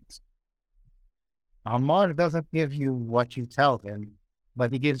Abul Gheid. Ammar doesn't give you what you tell him,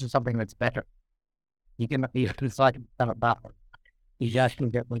 but he gives you something that's better. It's like about it. He actually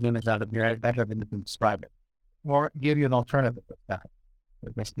get the limits out of your better than you can describe it, or give you an alternative of that.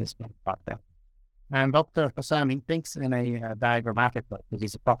 And Dr. Hosam, he thinks in a diagrammatic way because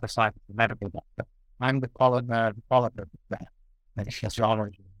he's a proper scientist, medical doctor. I'm the qualitative of that. And it's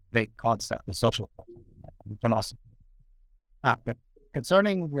already a big concept, the social philosophy.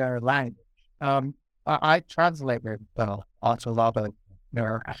 Concerning their language, I translated also a lot of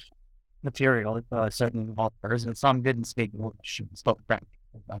their material, certain authors, and some didn't speak English and spoke French.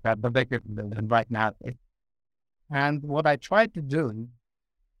 But they could right now. And what I tried to do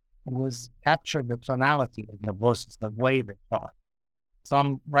was capture the tonality of the voices, the way they talk.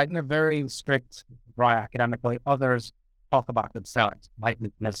 Some write in a very strict, dry academic way. Others talk about themselves, like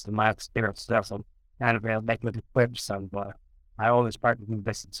my experience. There's some kind of make little clips, and I always try to do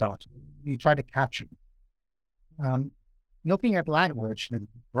this and so on. You try to capture it. Looking at language, the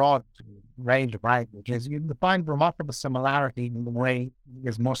broad range of languages, you find remarkable similarity in the way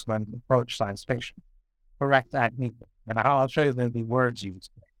as Muslims approach science fiction. Correct technique. And I'll show you the words used.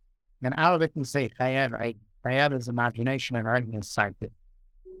 In Arabic, we say khayal, right? Khayal is imagination, and writing is scientific.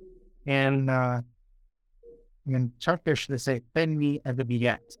 In Turkish, they say fenni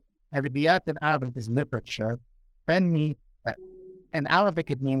edebiyat. Edebiyat in Arabic is literature. Fenni, in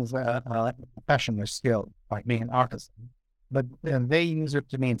Arabic, it means a profession or skill, like being an artist. But they use it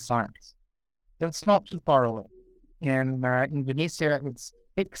to mean science. It's not too far away. In Indonesia, it's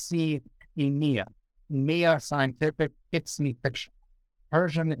iksi ilmiah. Ilmiah, scientific, iksi fiction.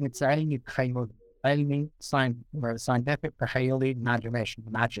 Persian, it's ilmi khayal. Ilmi, scientific, khayali, imagination,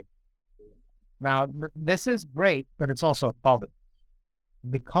 magic. Now, this is great, but it's also a problem.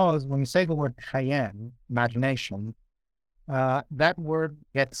 Because when you say the word khayal, imagination, that word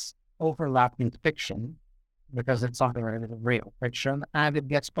gets overlapped in fiction because it's something real fiction, and it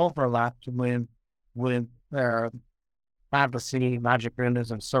gets overlapped with fantasy, magic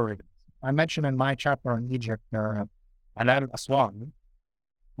realism, surrealism. I mentioned in my chapter on Egypt, and Aswan,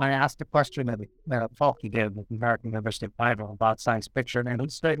 I asked a question at a talk he did at the American University of Bible about science fiction, and he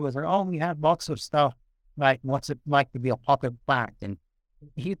straight was like, "Oh, we have lots of stuff like what's it like to be a pocket plant?" And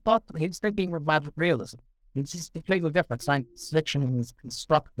he thought he's thinking of magic realism. It's just completely different. Science fiction is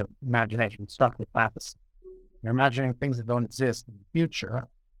constructive imagination, constructive fantasy. You're imagining things that don't exist in the future,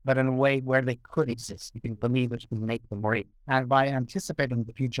 but in a way where they could exist. You can believe it, you can make them real. And by anticipating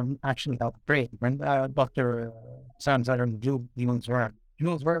the future, actually help create. When Dr. Sands, I don't know,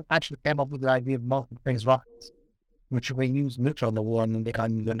 Jules Verne actually came up with the idea of multi-phase rockets, which we use neutral in the war and they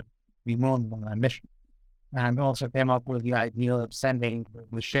can be moved on a mission. And also came up with the idea of sending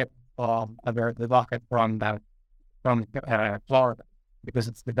the ship the rocket from Florida, because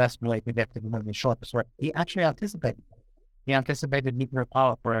it's the best way to get to the shortest way. He actually anticipated. He anticipated nuclear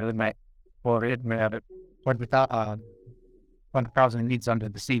power for 20,000 leads under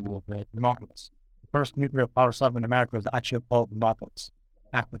the sea will be marvelous. first nuclear power sub in America was actually called rockets,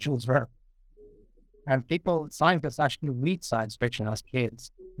 which was rare. And scientists actually read science fiction as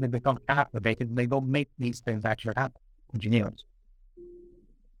kids. They become captivated. They go make these things actually happen. Engineers.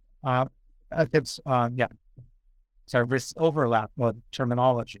 So this overlap with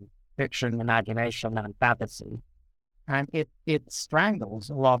terminology, fiction, imagination, and fantasy. And it strangles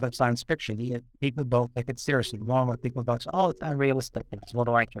a lot of science fiction. People don't take it seriously. Normal people don't say, oh, it's unrealistic. What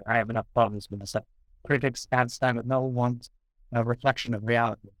do I care? I have enough problems with this. Critics can't stand it. No one wants a reflection of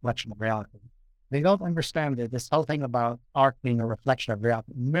reality. They don't understand that this whole thing about art being a reflection of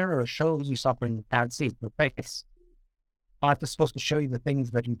reality. Mirror shows you something you can't see. The face. Art is supposed to show you the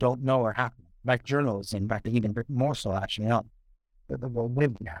things that you don't know are happening. Like journalism, in fact, even more so actually, that will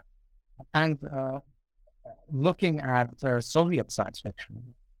live there. And looking at Soviet science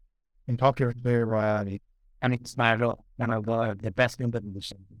fiction, in talking to and it's one of the best in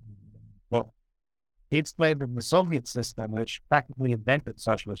the well, he explained that the Soviet system, which practically invented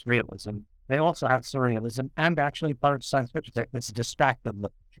socialist realism, they also have surrealism and actually part of science fiction. It's distracted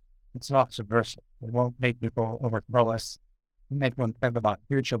look. It's not subversive. It won't make people overthrow us, make one think about the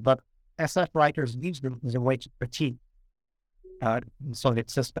future. But SF writers use them as a way to critique the Soviet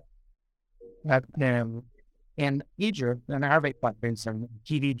system. In Egypt, in Arabic countries and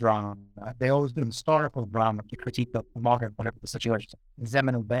TV drama, they always do historical drama to critique the modern political situation.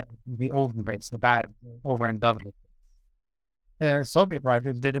 Examine the olden days, the bad, over and done with. Soviet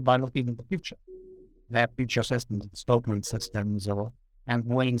writers did it by looking in the future. They have future systems, spoken systems, and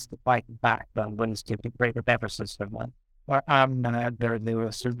ways to fight back, and ways to create a better system. There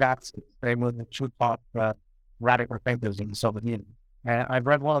were Surgatsky, they were the true top radical thinkers in the Soviet Union. I've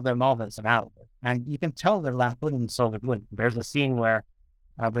read one of their novels about it, and you can tell they're lampooning the Soviet Union. There's a scene where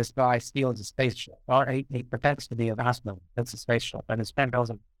this guy steals a spaceship, or he pretends to be an astronaut. It's a spaceship, and his friend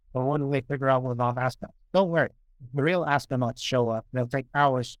tells him, well, when do we figure out we're not astronauts? Don't worry. The real astronauts show up. They'll take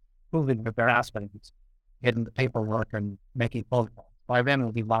hours proving that they're astronauts, getting the paperwork and making phone calls. By then,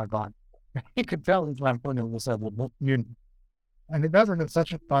 it'll be long gone. You can tell he's lampooning the Soviet Union. And it does it in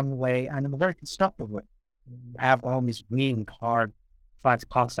such a fun way and in a very constructive way. Have all these green hard science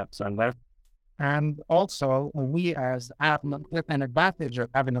concepts on there. And also, we as with an advantage of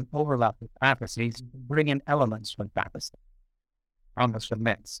having an overlap with fantasies, bring in elements from fantasy, almost from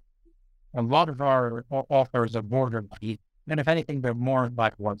myths. A lot of our authors are border by, and if anything, they're more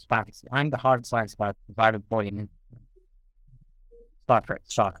like towards fantasy. I'm the hard science guy, provided for you in Star Trek.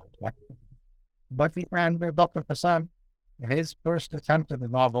 But we ran with Dr. Hosam. His first attempt at the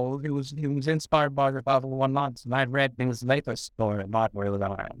novel, he was inspired by the novel 1 month, and I read his latest story, Not Where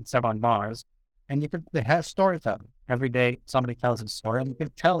Seven on Mars, and they have storytelling. Every day, somebody tells a story, and you can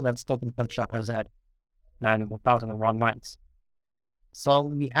tell that's still been touched up his head, and 1,001 nights. So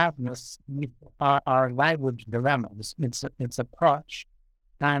we have this, our language dilemma. It's a crutch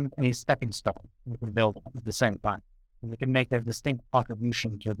and a stepping stone we can build at the same time. And we can make a distinct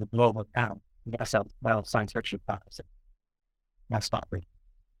contribution to the global account. Science fiction fantasy. That's not great.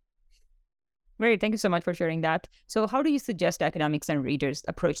 Great. Thank you so much for sharing that. So how do you suggest academics and readers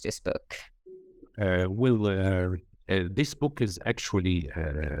approach this book? This book is actually,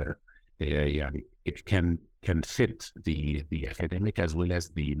 it can fit the academic as well as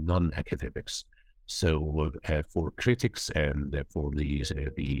the non-academics. So for critics and for the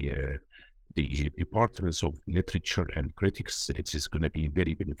departments of literature and critics, it is going to be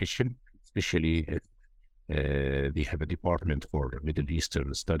very beneficial, especially if they have a department for Middle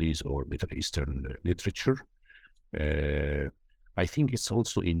Eastern studies or Middle Eastern literature. I think it's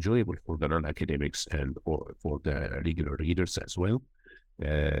also enjoyable for the non-academics and for the regular readers as well.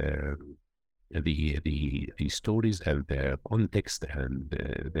 The stories and the context and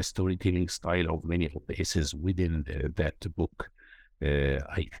the storytelling style of many of the essays within that book,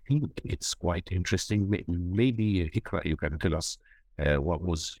 I think it's quite interesting. Maybe Ikra, you can tell us what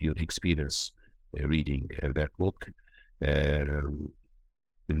was your experience reading that book.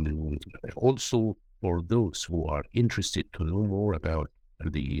 Also, for those who are interested to know more about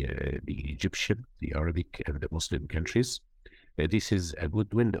the Egyptian, the Arabic, and the Muslim countries, this is a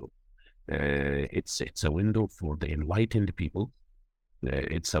good window. It's a window for the enlightened people.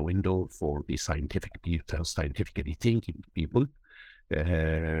 It's a window for the scientifically thinking people.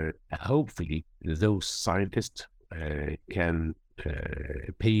 Hopefully, those scientists can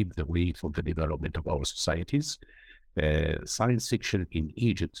pave the way for the development of our societies. Science fiction in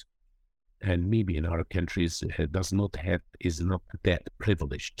Egypt and maybe in our countries is not that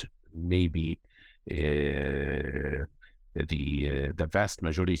privileged. Maybe the vast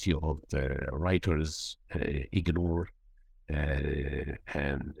majority of the writers ignore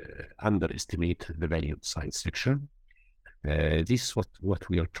and underestimate the value of science fiction. This is what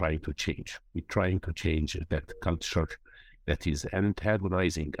we are trying to change. We're trying to change that culture that is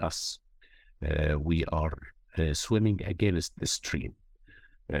antagonizing us. We are swimming against the stream.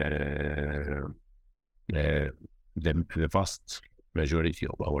 The vast majority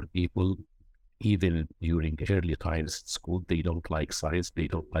of our people, even during early times at school, they don't like science, they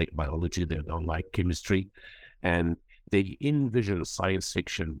don't like biology, they don't like chemistry, and they envision science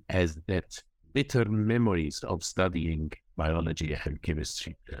fiction as that bitter memories of studying biology and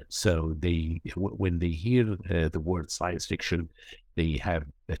chemistry. So when they hear the word science fiction, they have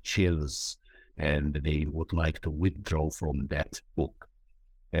the chills and they would like to withdraw from that book.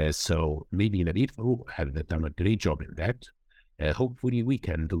 So maybe Nabil have done a great job in that. Hopefully we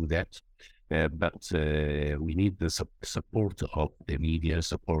can do that. But we need the support of the media,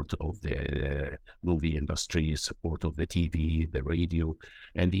 support of the movie industry, support of the TV, the radio,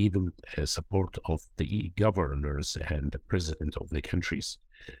 and even support of the governors and the president of the countries.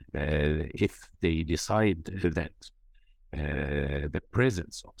 If they decide that the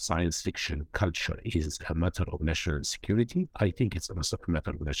presence of science fiction culture is a matter of national security, I think it's a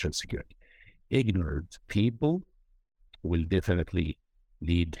matter of national security. Ignorant people will definitely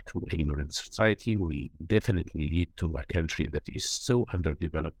lead to ignorant society, will definitely lead to a country that is so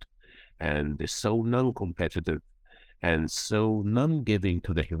underdeveloped and so non-competitive and so non-giving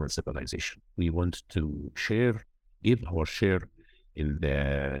to the human civilization. We want to give our share in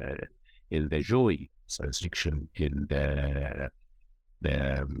the joy of science fiction,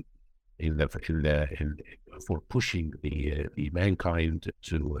 for pushing the mankind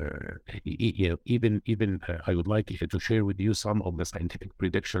to even I would like to share with you some of the scientific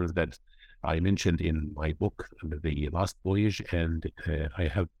predictions that I mentioned in my book, The Last Voyage, and I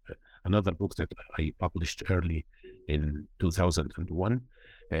have another book that I published early in 2001,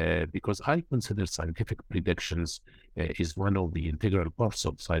 because I consider scientific predictions is one of the integral parts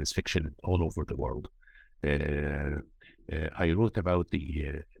of science fiction all over the world. I wrote about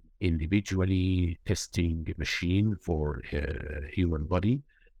the individually testing machine for human body.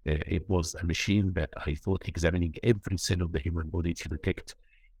 It was a machine that I thought examining every cell of the human body to detect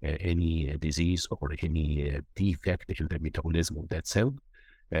any disease or any defect in the metabolism of that cell.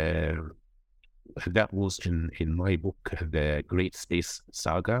 That was in my book, The Great Space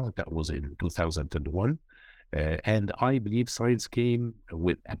Saga. That was in 2001. And I believe science came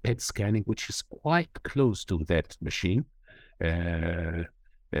with a PET scanning, which is quite close to that machine.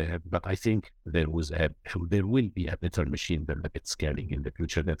 But I think there will be a better machine than the PET scanning in the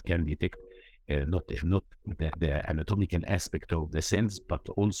future that can detect not the anatomical aspect of the cells, but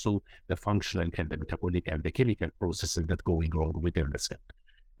also the functional and the metabolic and the chemical processes that going on within the cell.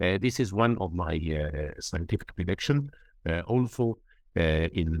 This is one of my scientific prediction. Also,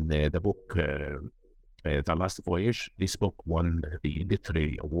 in the book The Last Voyage, this book won the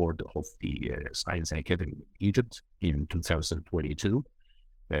literary award of the Science Academy of Egypt in 2022.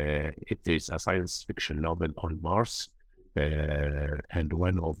 It is a science fiction novel on Mars, and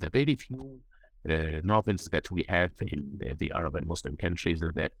one of the very few novels that we have in the Arab and Muslim countries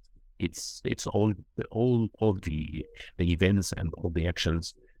that it's all the events and all the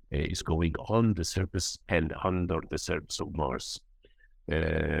actions is going on the surface and under the surface of Mars.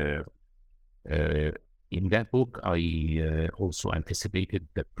 In that book, I also anticipated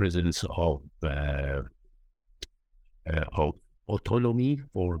the presence of autonomy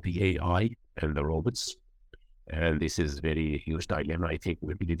for the AI and the robots. And this is a very huge dilemma. I think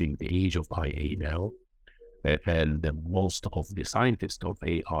we're living the age of IA now. And most of the scientists of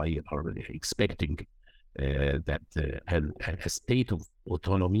AI are expecting that a state of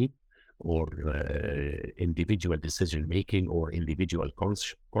autonomy or individual decision-making or individual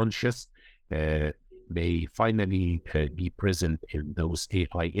conscious may finally be present in those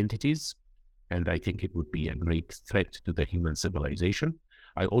AI entities. And I think it would be a great threat to the human civilization.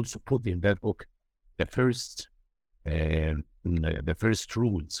 I also put in that book the first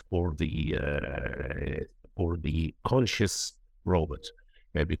rules for the conscious robot,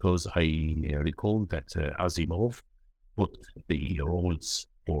 because I recall that Asimov put the rules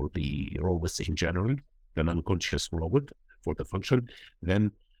for the robots in general, the non-conscious robot for the function.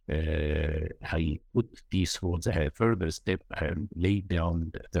 Then I put these rules a further step and laid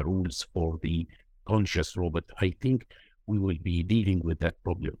down the rules for the conscious robot. I think we will be dealing with that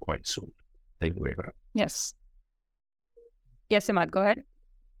problem quite soon. Thank you very much. Yes. Yes, Emad, go ahead.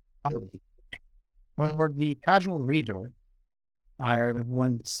 When for the casual reader, I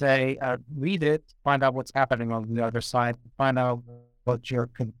would say read it, find out what's happening on the other side, find out what your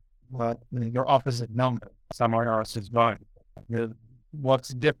opposite number somewhere else is going. What's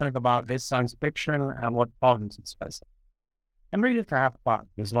different about this science fiction and what problems it faces. And read it to have fun.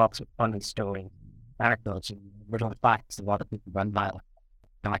 There's lots of funny stories, anecdotes, and little facts a lot of people run by,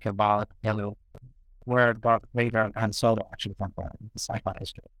 like about where Darth Vader and Solo actually come from in sci-fi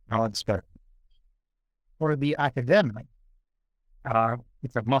history. All it's good. For the academic,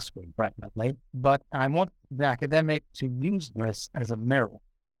 it's a must read, definitely. But I want the academic to use this as a mirror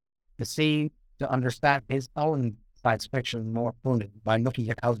to understand his own science fiction more fully by looking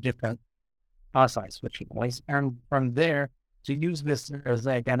at how different our science fiction is, and from there to use this as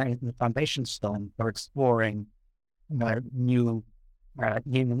again a foundation stone for exploring new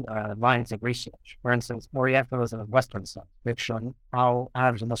lines of research. For instance, Orientalism and Western science fiction, how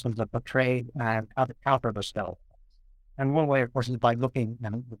Arabs and Muslims are portrayed and how to counter the stereotypes. And one way, of course, is by looking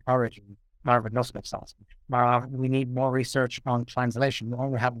and encouraging Arab and Muslim science fiction. We need more research on translation. We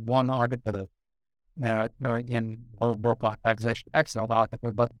only have one article in World Organization Excel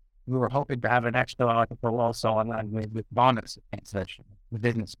article, but we were hoping to have an extra article also on with bonus translation. We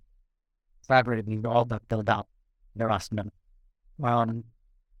didn't. Collaborated, we all that filled out the last minute.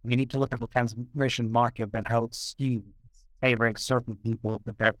 We need to look at the translation market and how it's skewed, favoring certain people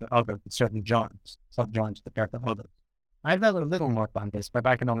compared to others, certain genres, subgenres compared to others. I've done a little more on this, but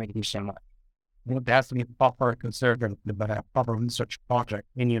I can only do so much. There has to be a proper conservative, but a proper research project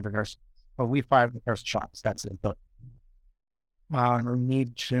in university. But we fired the first shots. That's it. We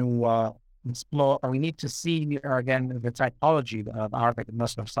need to explore, or we need to see again the typology of Arabic and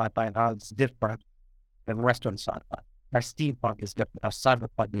Muslim sci-fi and how it's different than Western sci-fi. Our steampunk is different, our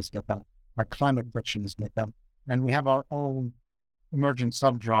cyberpunk is different, our climate fiction is different, and we have our own emerging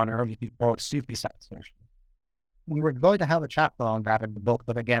subgenre, or Sufi science fiction. We were going to have a chapter on that in the book,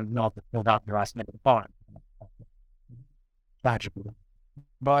 but again, not without the last minute part. Tragically.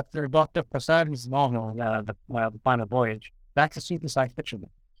 But Dr. Prasad's novel, the Final Voyage, that's a Sufi science fiction.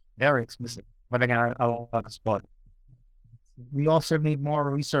 Very explicit. But again, I'll explore it. We also need more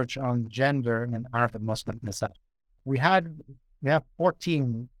research on gender and Arab Muslim descent. We have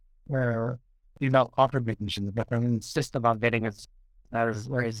 14 female contributions, but we insist about getting as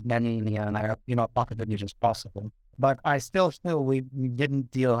many contributions as possible. But I still feel we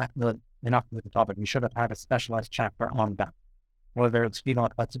didn't deal enough with the topic. We should have had a specialized chapter on that, whether it's female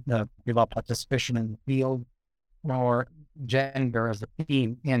participation in the field or gender as a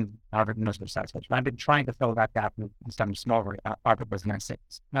theme in Harvard Muslim Science Fiction. I've been trying to fill that gap in some smaller articles in our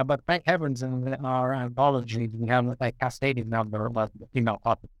cities. Now, but thank heavens in our anthology, we have a cascading number of female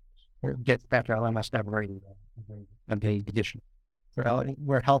authors. It gets better almost every edition. So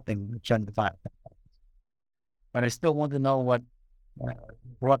we're helping gender violence. But I still want to know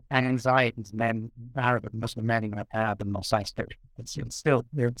what anxieties Arab and Muslim men might have in most science fiction.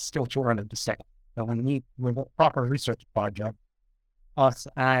 They're still too early to say. So we need with a proper research project, us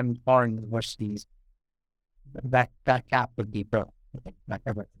and foreign universities, that gap would be built.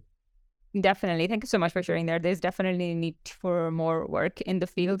 Definitely. Thank you so much for sharing that. There's definitely a need for more work in the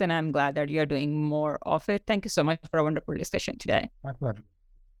field, and I'm glad that you're doing more of it. Thank you so much for a wonderful discussion today. My pleasure.